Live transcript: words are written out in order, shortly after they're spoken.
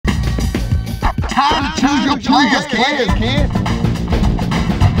Time to choose your players, kid.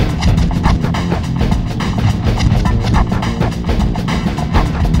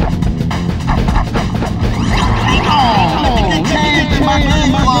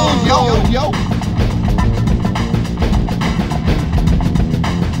 Yo.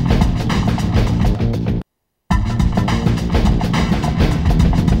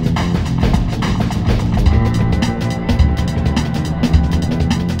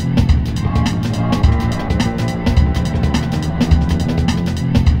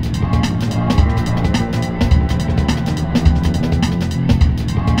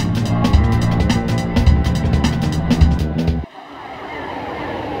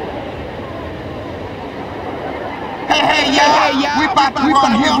 We about to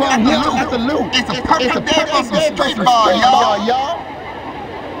run hill at the loop. It's a perfect day for some street ball, y'all.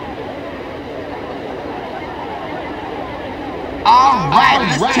 All right,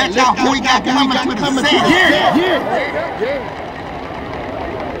 let's check out who we got coming to the set. Yeah.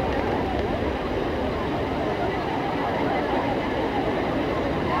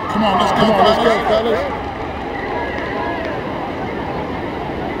 Come on, let's go, fellas.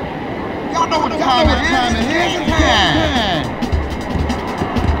 Y'all know what time it is. It's time.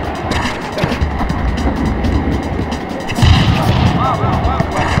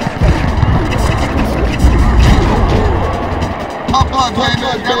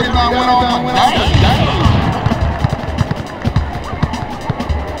 Everybody went on the day.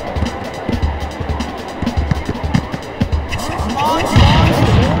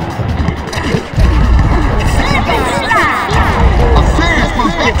 A serious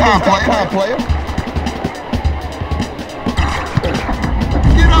first big time player.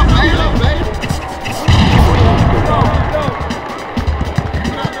 Get up, baby.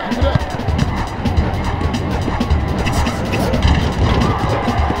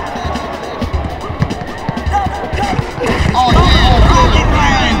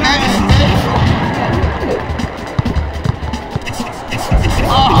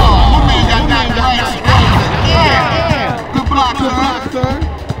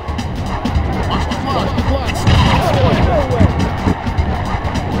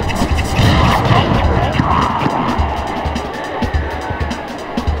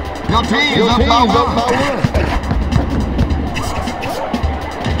 Your team's up by one.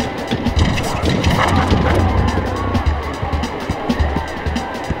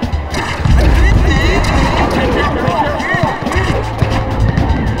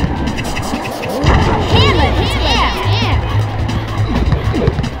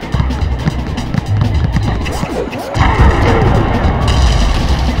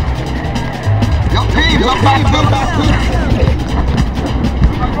 Your team's up by two.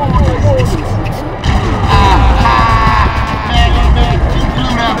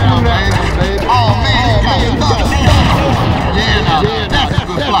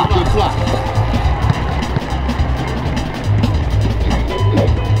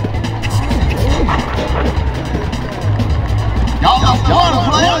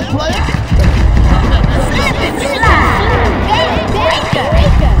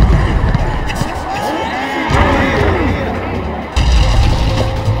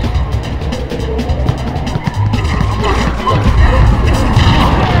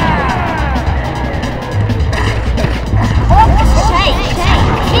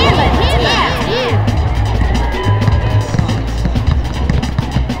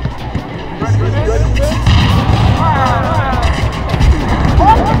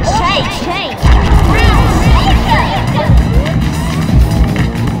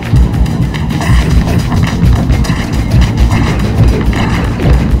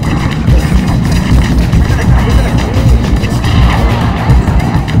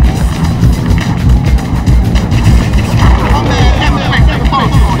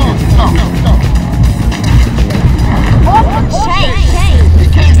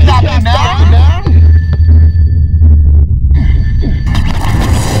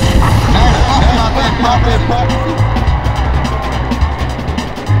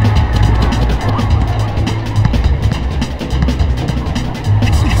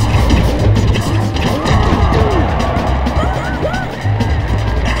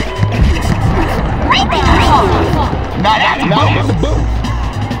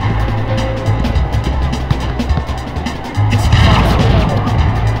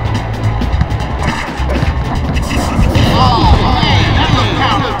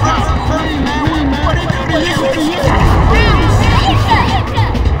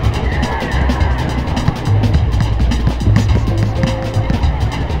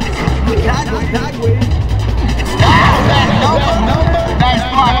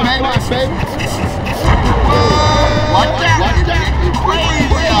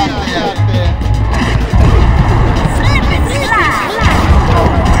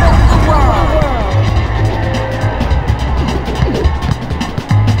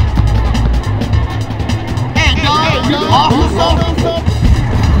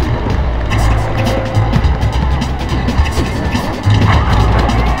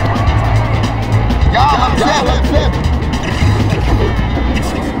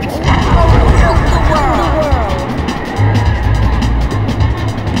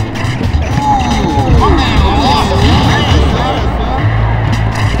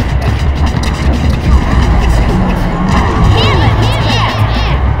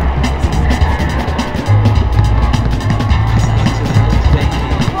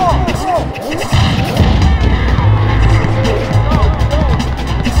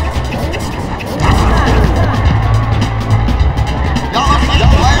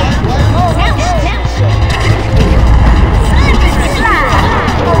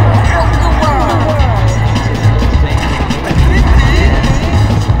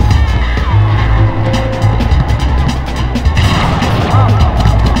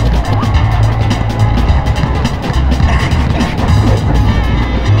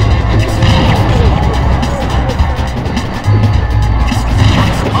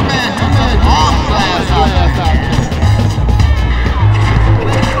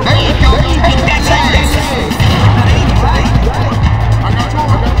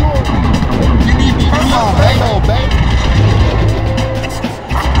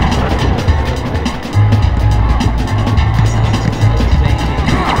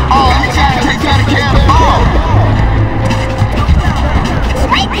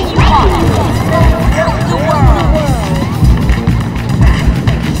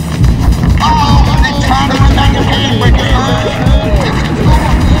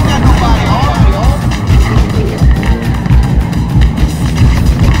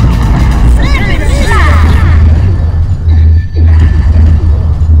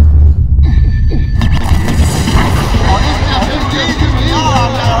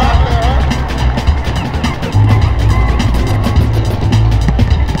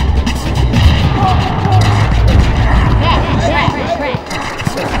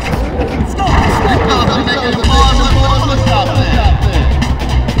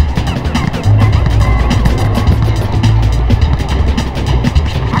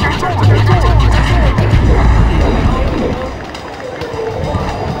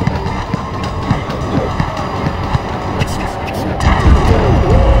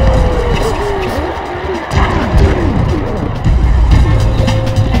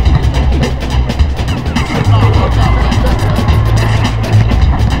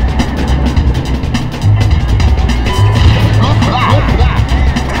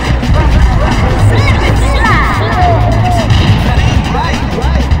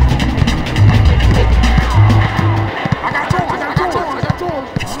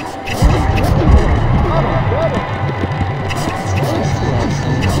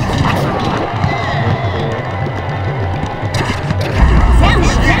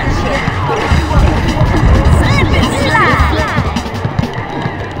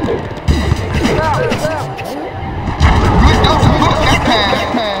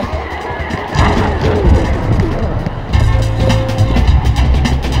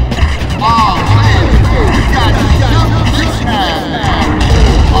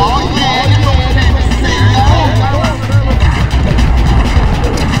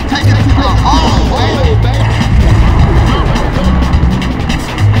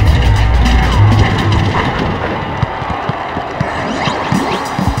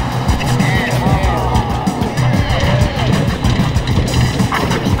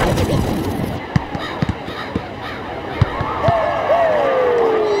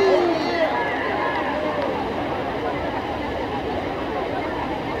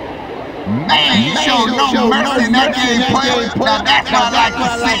 Man, you show no mercy in that gameplay. Now that's what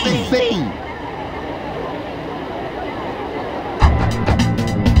I like to see.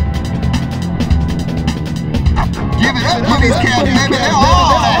 Give it up for these cats, baby. They're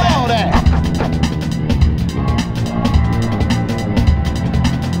all that.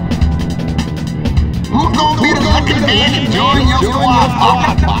 Who's gonna be the lucky man to join your squad,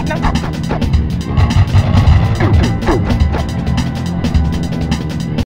 partner?